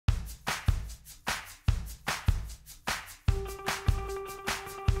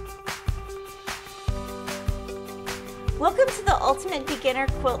Welcome to the Ultimate Beginner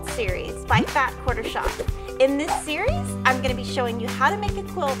Quilt Series by Fat Quarter Shop. In this series, I'm going to be showing you how to make a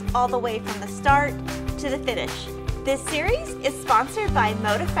quilt all the way from the start to the finish. This series is sponsored by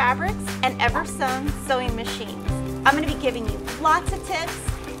Moda Fabrics and Eversewn Sewing Machines. I'm going to be giving you lots of tips,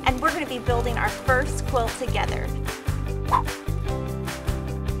 and we're going to be building our first quilt together.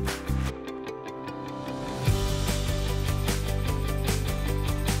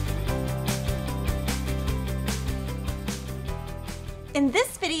 In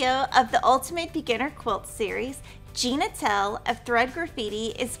this video of the Ultimate Beginner Quilt Series, Gina Tell of Thread Graffiti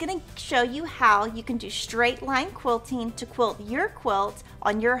is going to show you how you can do straight line quilting to quilt your quilt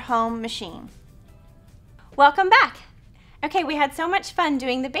on your home machine. Welcome back. Okay, we had so much fun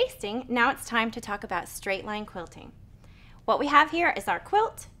doing the basting. Now it's time to talk about straight line quilting. What we have here is our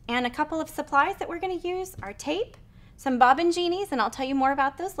quilt and a couple of supplies that we're going to use: our tape, some bobbin genies, and I'll tell you more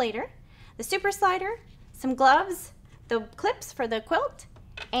about those later, the super slider, some gloves, the clips for the quilt,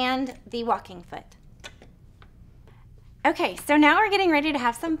 and the walking foot. Okay, so now we're getting ready to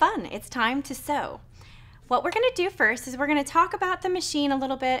have some fun. It's time to sew. What we're going to do first is we're going to talk about the machine a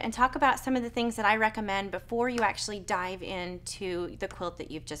little bit and talk about some of the things that I recommend before you actually dive into the quilt that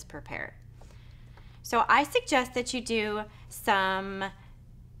you've just prepared. So I suggest that you do some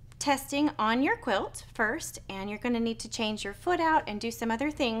testing on your quilt first, and you're going to need to change your foot out and do some other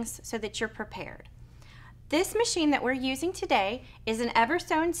things so that you're prepared. This machine that we're using today is an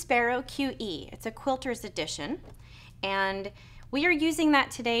Eversewn Sparrow QE. It's a quilter's edition, and we are using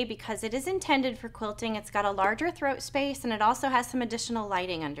that today because it is intended for quilting. It's got a larger throat space, and it also has some additional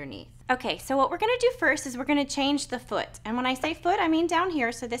lighting underneath. Okay, so what we're going to do first is we're going to change the foot. And when I say foot, I mean down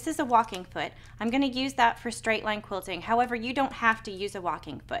here. So this is a walking foot. I'm going to use that for straight line quilting. However, you don't have to use a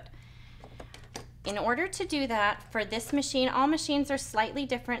walking foot. In order to do that for this machine, all machines are slightly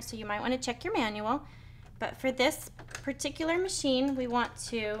different, so you might want to check your manual. But for this particular machine, we want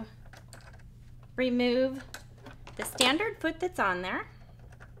to remove the standard foot that's on there.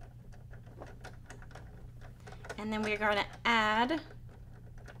 And then we're going to add,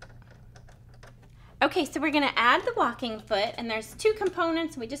 okay, so we're going to add the walking foot, and there's two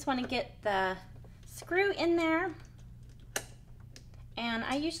components. We just want to get the screw in there. And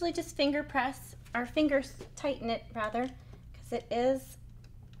I usually just finger press, or fingers tighten it rather, because it is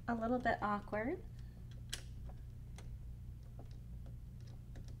a little bit awkward.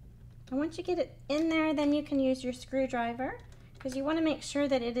 And once you get it in there, then you can use your screwdriver, because you want to make sure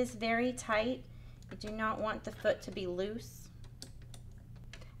that it is very tight. You do not want the foot to be loose.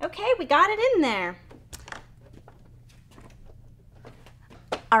 Okay, we got it in there.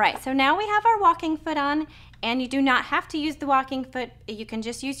 All right, so now we have our walking foot on, and you do not have to use the walking foot. You can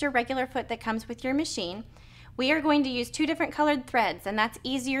just use your regular foot that comes with your machine. We are going to use two different colored threads, and that's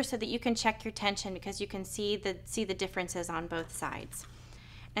easier so that you can check your tension, because you can see the differences on both sides.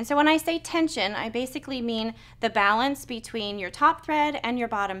 And so when I say tension, I basically mean the balance between your top thread and your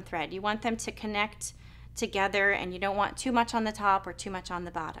bottom thread. You want them to connect together, and you don't want too much on the top or too much on the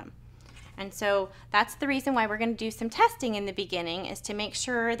bottom. And so that's the reason why we're going to do some testing in the beginning, is to make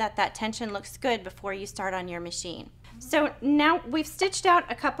sure that that tension looks good before you start on your machine. So now we've stitched out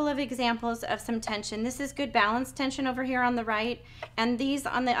a couple of examples of some tension. This is good balanced tension over here on the right, and these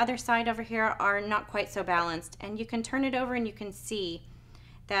on the other side over here are not quite so balanced. And you can turn it over and you can see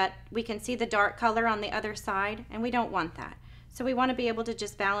that we can see the dark color on the other side, and we don't want that. So we want to be able to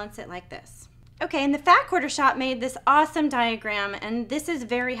just balance it like this. Okay, and the Fat Quarter Shop made this awesome diagram, and this is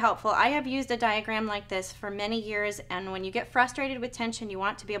very helpful. I have used a diagram like this for many years, and when you get frustrated with tension, you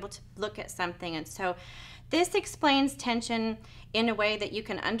want to be able to look at something. And so this explains tension in a way that you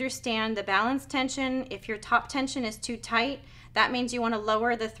can understand the balance tension. If your top tension is too tight, that means you want to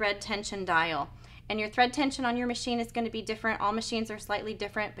lower the thread tension dial. And your thread tension on your machine is going to be different. All machines are slightly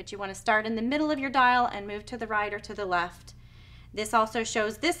different, but you want to start in the middle of your dial and move to the right or to the left. This also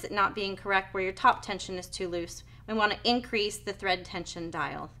shows this not being correct, where your top tension is too loose. We want to increase the thread tension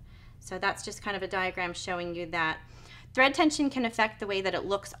dial. So that's just kind of a diagram showing you that. Thread tension can affect the way that it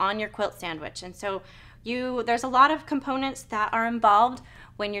looks on your quilt sandwich. And so there's a lot of components that are involved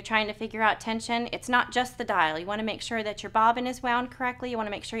when you're trying to figure out tension. It's not just the dial. You want to make sure that your bobbin is wound correctly. You want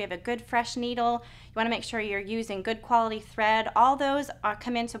to make sure you have a good fresh needle. You want to make sure you're using good quality thread. All those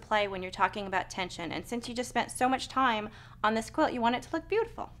come into play when you're talking about tension. And since you just spent so much time on this quilt, you want it to look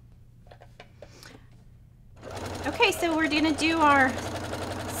beautiful. Okay, so we're going to do our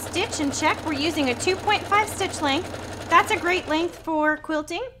stitch and check. We're using a 2.5 stitch length. That's a great length for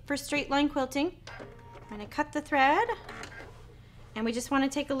quilting, for straight line quilting. I'm going to cut the thread. And we just want to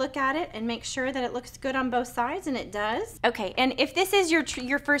take a look at it and make sure that it looks good on both sides, and it does. Okay, and if this is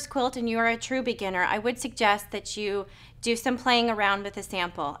your first quilt and you are a true beginner, I would suggest that you do some playing around with the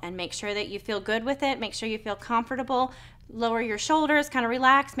sample and make sure that you feel good with it, make sure you feel comfortable, lower your shoulders, kind of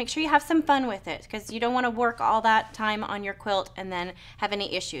relax, make sure you have some fun with it because you don't want to work all that time on your quilt and then have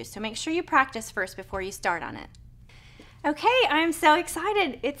any issues. So make sure you practice first before you start on it. Okay, I'm so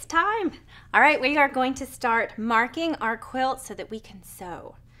excited. It's time. All right, we are going to start marking our quilt so that we can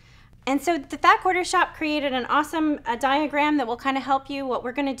sew. And so the Fat Quarter Shop created an awesome diagram that will kind of help you. What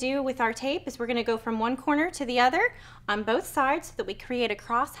we're going to do with our tape is we're going to go from one corner to the other on both sides so that we create a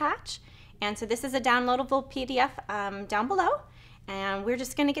crosshatch. And so this is a downloadable PDF down below, and we're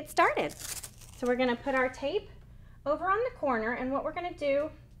just going to get started. So we're going to put our tape over on the corner, and what we're going to do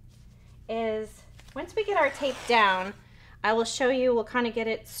is once we get our tape down, I will show you, we'll kind of get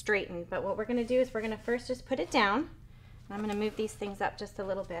it straightened, but what we're going to do is we're going to first just put it down. I'm going to move these things up just a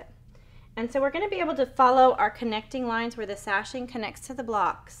little bit. And so we're going to be able to follow our connecting lines where the sashing connects to the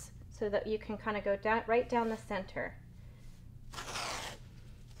blocks so that you can kind of go down, right down the center.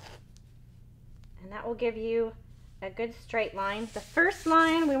 And that will give you a good straight line. The first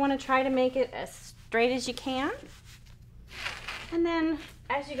line, we want to try to make it as straight as you can. And then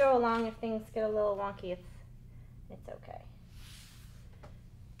as you go along, if things get a little wonky, it's okay.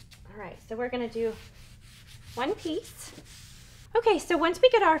 All right, so we're going to do one piece. Okay, so once we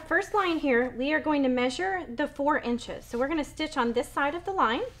get our first line here, we are going to measure the 4 inches. So we're going to stitch on this side of the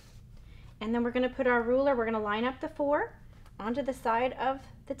line, and then we're going to put our ruler, we're going to line up the 4 onto the side of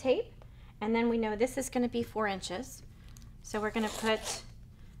the tape, and then we know this is going to be 4 inches. So we're going to put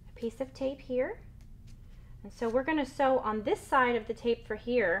a piece of tape here, and so we're going to sew on this side of the tape for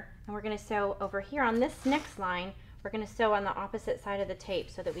here, and we're going to sew over here on this next line. We're going to sew on the opposite side of the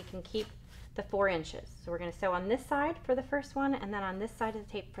tape so that we can keep the 4 inches. So we're going to sew on this side for the first one and then on this side of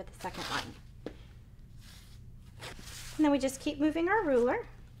the tape for the second line. And then we just keep moving our ruler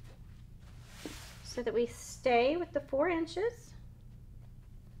so that we stay with the 4 inches.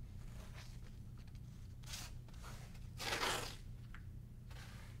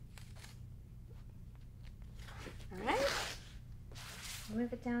 All right.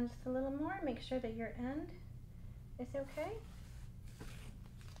 Move it down just a little more. Make sure that your end is okay.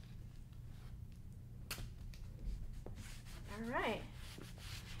 All right.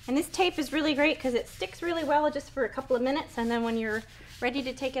 And this tape is really great because it sticks really well just for a couple of minutes, and then when you're ready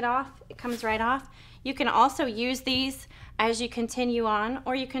to take it off, it comes right off. You can also use these as you continue on,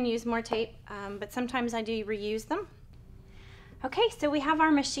 or you can use more tape, but sometimes I do reuse them. Okay, so we have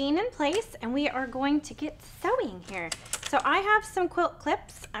our machine in place and we are going to get sewing here. So I have some quilt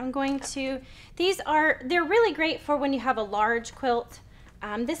clips. They're really great for when you have a large quilt.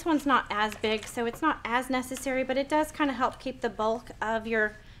 This one's not as big, so it's not as necessary, but it does kind of help keep the bulk of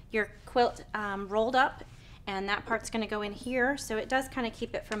your quilt rolled up, and that part's going to go in here, so it does kind of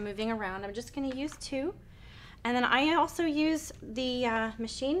keep it from moving around. I'm just going to use 2. And then I also use the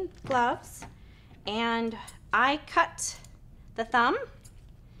machine gloves, and I cut the thumb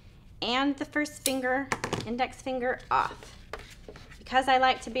and the first finger, index finger, off. Because I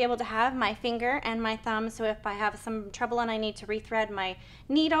like to be able to have my finger and my thumb, so if I have some trouble and I need to rethread my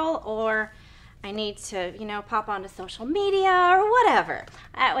needle, or I need to, pop onto social media or whatever.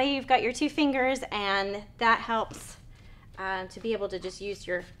 That way you've got your 2 fingers, and that helps to be able to just use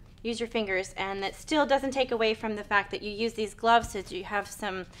your fingers, and that still doesn't take away from the fact that you use these gloves so that you have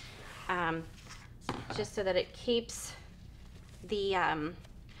some, just so that it keeps the,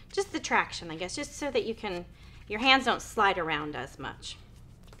 just the traction, I guess, just so that your hands don't slide around as much.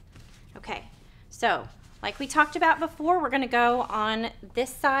 Okay, so like we talked about before, we're going to go on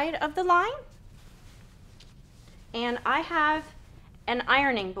this side of the line. And I have an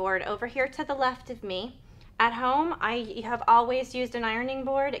ironing board over here to the left of me. At home, I have always used an ironing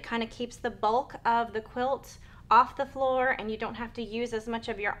board. It kind of keeps the bulk of the quilt off the floor, and you don't have to use as much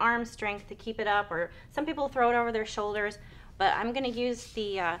of your arm strength to keep it up, or some people throw it over their shoulders, but I'm going to use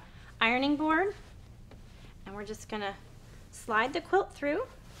the ironing board. And we're just going to slide the quilt through.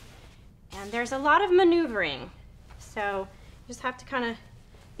 And there's a lot of maneuvering. So you just have to kind of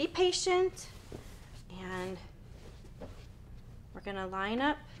be patient. And we're going to line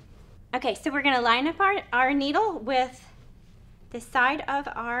up. Okay, so we're going to line up our needle with the side of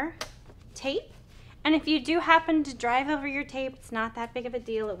our tape. And if you do happen to drive over your tape, it's not that big of a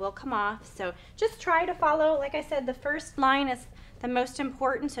deal. It will come off. So just try to follow, like I said, the first line is the most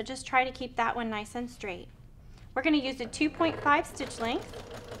important. So just try to keep that one nice and straight. We're going to use a 2.5 stitch length.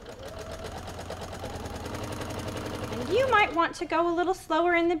 And you might want to go a little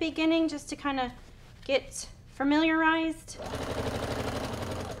slower in the beginning just to kind of get familiarized.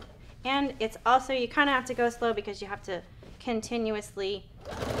 And it's also, you kind of have to go slow because you have to continuously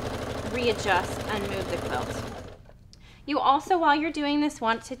readjust and move the quilt. You also, while you're doing this,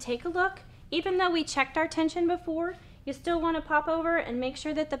 want to take a look. Even though we checked our tension before, you still want to pop over and make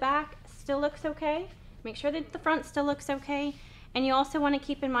sure that the back still looks okay. Make sure that the front still looks okay. And you also want to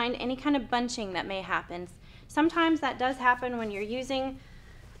keep in mind any kind of bunching that may happen. Sometimes that does happen when you're using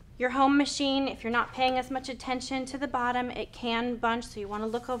your home machine. If you're not paying as much attention to the bottom, it can bunch, so you want to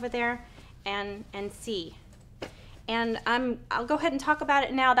look over there and see. And I'll go ahead and talk about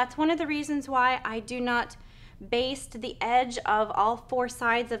it now. That's one of the reasons why I do not baste the edge of all 4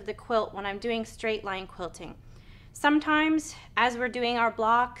 sides of the quilt when I'm doing straight line quilting. Sometimes as we're doing our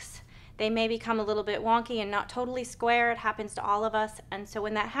blocks, they may become a little bit wonky and not totally square. It happens to all of us. And so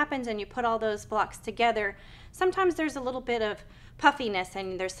when that happens and you put all those blocks together, sometimes there's a little bit of puffiness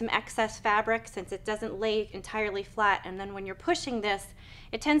and there's some excess fabric since it doesn't lay entirely flat. And then when you're pushing this,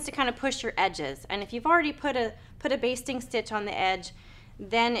 it tends to kind of push your edges. And if you've already put a basting stitch on the edge,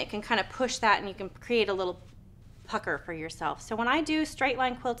 then it can kind of push that and you can create a little pucker for yourself. So when I do straight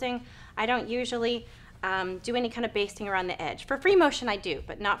line quilting, I don't usually do any kind of basting around the edge. For free motion I do,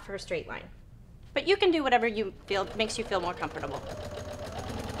 but not for a straight line. But you can do whatever you feel makes you feel more comfortable.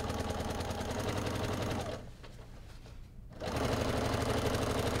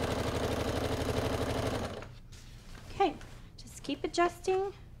 Okay, just keep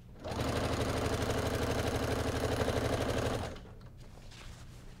adjusting.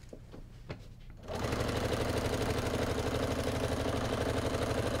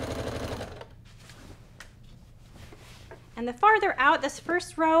 And the farther out, this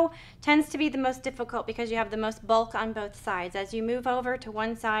first row tends to be the most difficult because you have the most bulk on both sides. As you move over to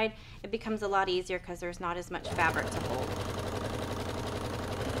one side, it becomes a lot easier because there's not as much fabric to hold.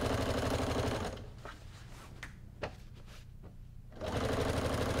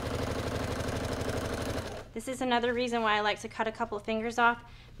 This is another reason why I like to cut a couple of fingers off,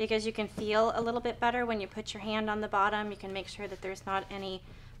 because you can feel a little bit better when you put your hand on the bottom. You can make sure that there's not any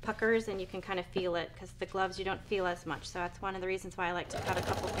puckers and you can kind of feel it, because the gloves you don't feel as much. So that's one of the reasons why I like to cut a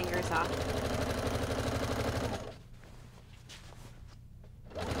couple fingers off.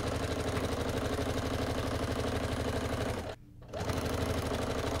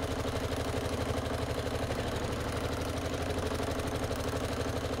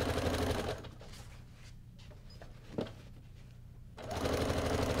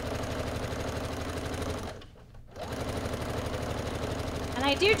 And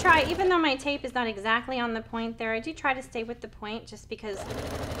I do try, even though my tape is not exactly on the point there, I do try to stay with the point just because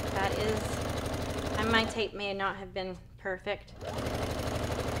that is, and my tape may not have been perfect.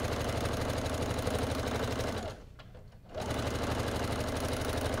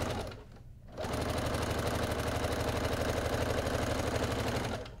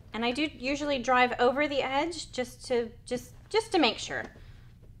 And I do usually drive over the edge just to make sure.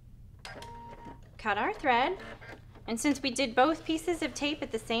 Cut our thread. And since we did both pieces of tape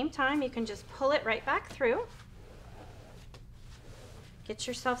at the same time, you can just pull it right back through. Get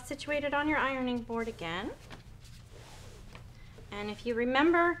yourself situated on your ironing board again. And if you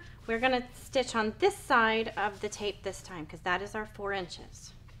remember, we're going to stitch on this side of the tape this time because that is our 4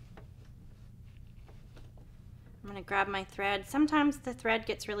 inches. I'm going to grab my thread. Sometimes the thread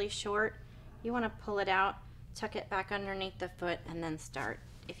gets really short. You want to pull it out, tuck it back underneath the foot, and then start.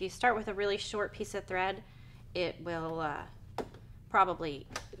 If you start with a really short piece of thread, it will probably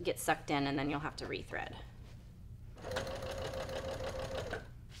get sucked in and then you'll have to rethread.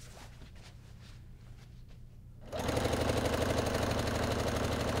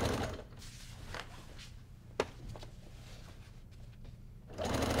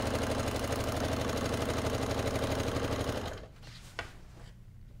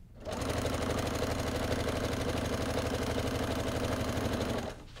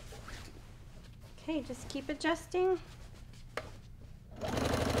 Okay, just keep adjusting.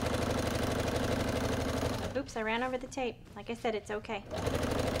 Oops, I ran over the tape. Like I said, it's okay.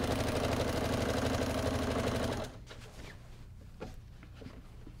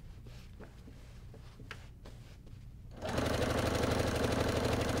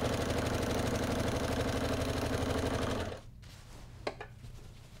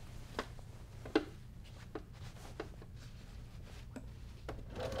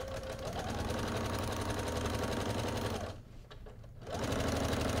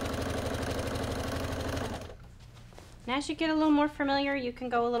 And as you get a little more familiar, you can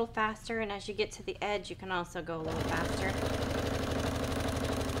go a little faster, and as you get to the edge, you can also go a little faster.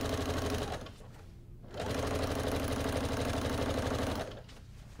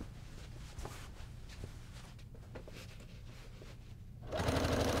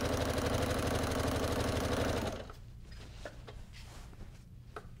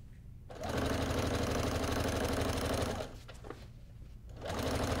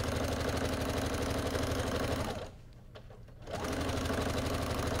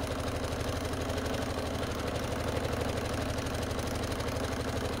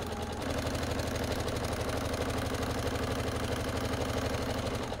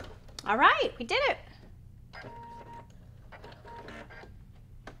 All right, we did it.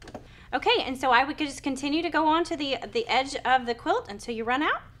 Okay, and so I would just continue to go on to the edge of the quilt until you run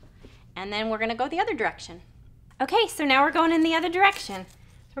out, and then we're gonna go the other direction. Okay, so now we're going in the other direction.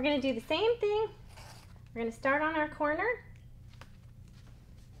 So we're gonna do the same thing. We're gonna start on our corner.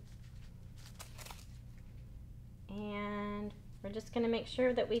 And we're just gonna make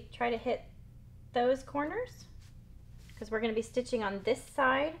sure that we try to hit those corners because we're gonna be stitching on this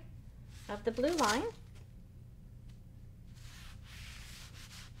side of the blue line.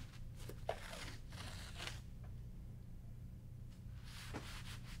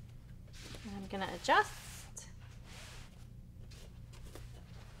 And I'm gonna adjust.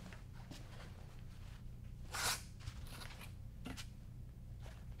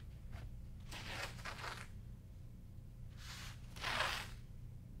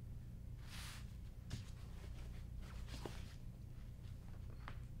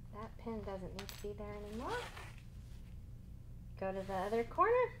 That pin doesn't need to be there anymore. Go to the other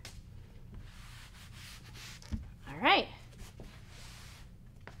corner. All right.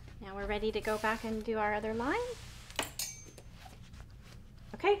 Now we're ready to go back and do our other line.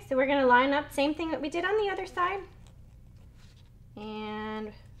 Okay, so we're gonna line up, same thing that we did on the other side.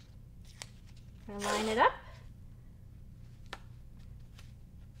 And we're gonna line it up.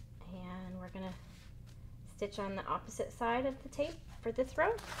 And we're gonna stitch on the opposite side of the tape for this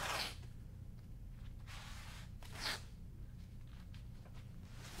row.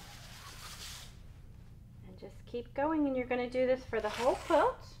 And just keep going, and you're gonna do this for the whole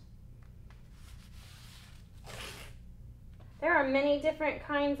quilt. There are many different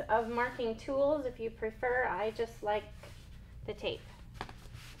kinds of marking tools if you prefer. I just like the tape.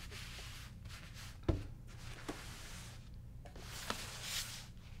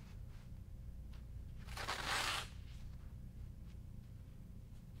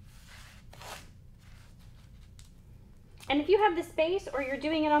 And if you have the space or you're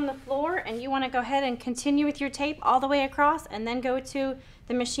doing it on the floor and you want to go ahead and continue with your tape all the way across and then go to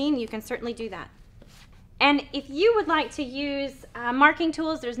the machine, you can certainly do that. And if you would like to use marking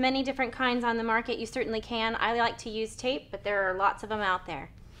tools, there's many different kinds on the market. You certainly can. I like to use tape, but there are lots of them out there.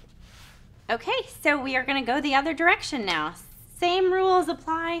 Okay, so we are going to go the other direction now. Same rules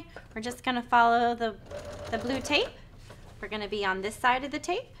apply. We're just going to follow the blue tape. We're going to be on this side of the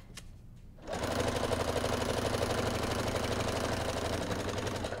tape.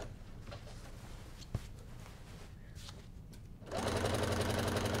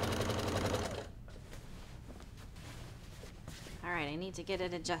 All right, I need to get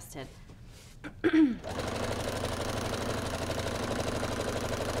it adjusted.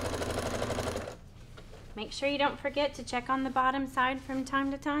 Make sure you don't forget to check on the bottom side from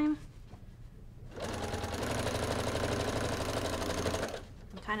time to time. I'm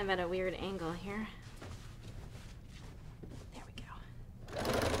kind of at a weird angle here. There we go.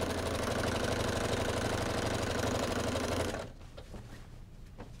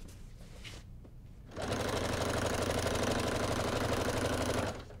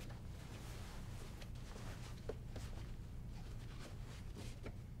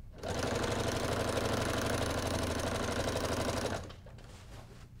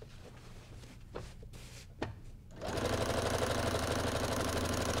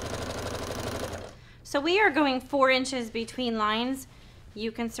 So we are going 4 inches between lines.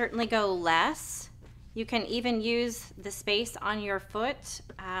 You can certainly go less. You can even use the space on your foot.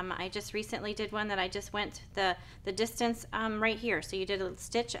 I just recently did one that I just went the distance right here. So you did a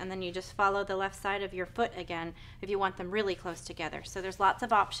stitch and then you just follow the left side of your foot again if you want them really close together. So there's lots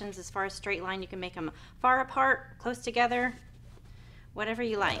of options as far as straight line. You can make them far apart, close together, whatever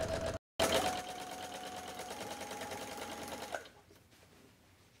you like.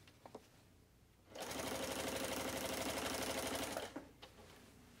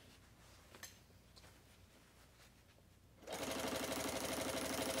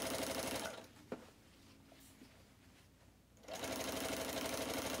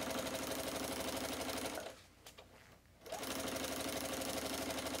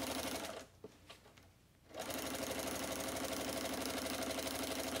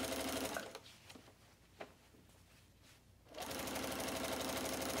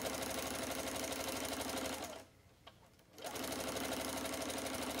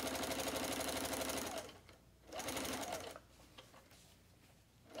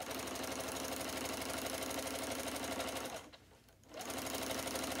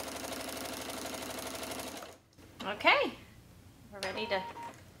 Okay, we're ready to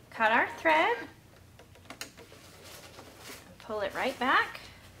cut our thread and pull it right back.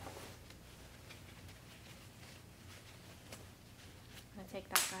 take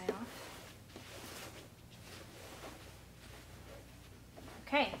that guy off.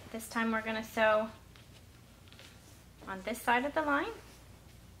 Okay, this time we're going to sew on this side of the line.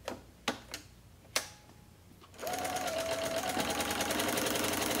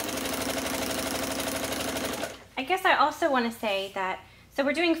 I guess I also want to say that, so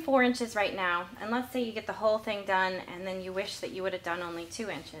we're doing 4 inches right now, and let's say you get the whole thing done and then you wish that you would have done only 2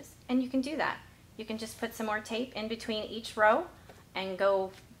 inches. And you can do that. You can just put some more tape in between each row and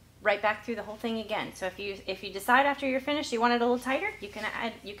go right back through the whole thing again. So if you decide after you're finished you want it a little tighter, you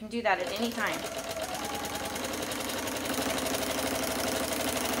can do that at any time.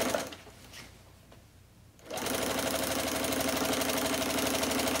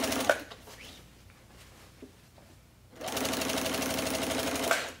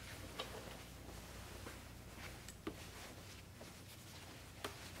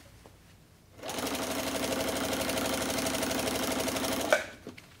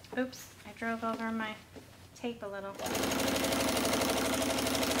 Oops, I drove over my tape a little.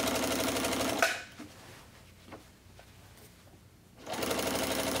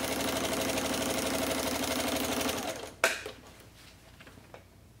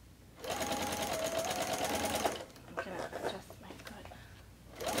 I'm gonna adjust my foot.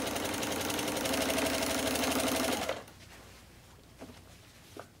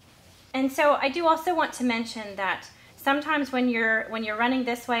 And so I do also want to mention that sometimes when you're running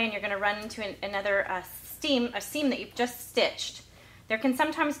this way and you're going to run into another seam that you've just stitched, there can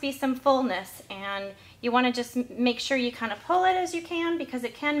sometimes be some fullness, and you want to just make sure you kind of pull it as you can, because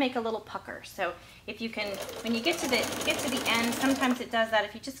it can make a little pucker. So if you can, when you get to the end, sometimes it does that.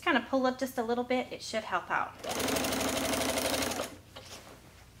 If you just kind of pull up just a little bit, it should help out.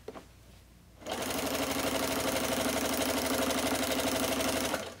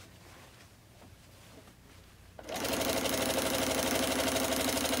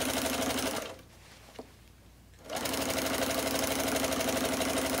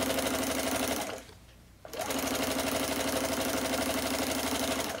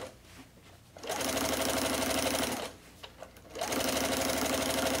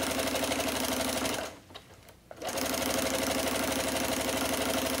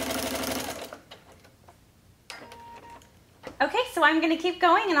 Okay, so I'm going to keep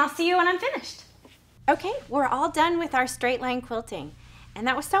going and I'll see you when I'm finished. Okay, we're all done with our straight line quilting. And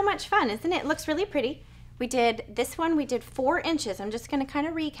that was so much fun, isn't it? It looks really pretty. We did 4 inches. I'm just going to kind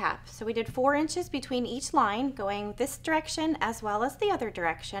of recap. So we did 4 inches between each line, going this direction as well as the other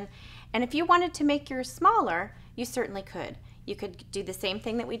direction. And if you wanted to make yours smaller, you certainly could. You could do the same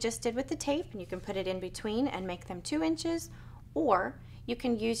thing that we just did with the tape, and you can put it in between and make them 2 inches, or you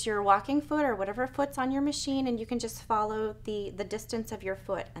can use your walking foot or whatever foot's on your machine, and you can just follow the distance of your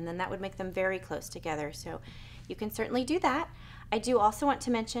foot, and then that would make them very close together. So you can certainly do that. I do also want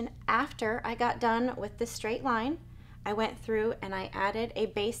to mention, after I got done with the straight line, I went through and I added a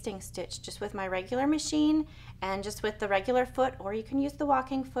basting stitch just with my regular machine and just with the regular foot, or you can use the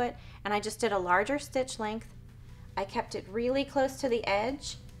walking foot, and I just did a larger stitch length. I kept it really close to the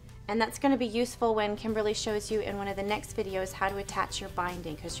edge, and that's going to be useful when Kimberly shows you in one of the next videos how to attach your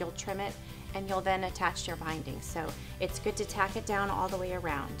binding, because you'll trim it and you'll then attach your binding. So it's good to tack it down all the way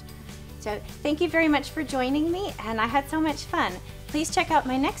around. So thank you very much for joining me, and I had so much fun. Please check out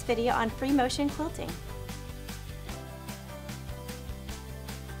my next video on free motion quilting.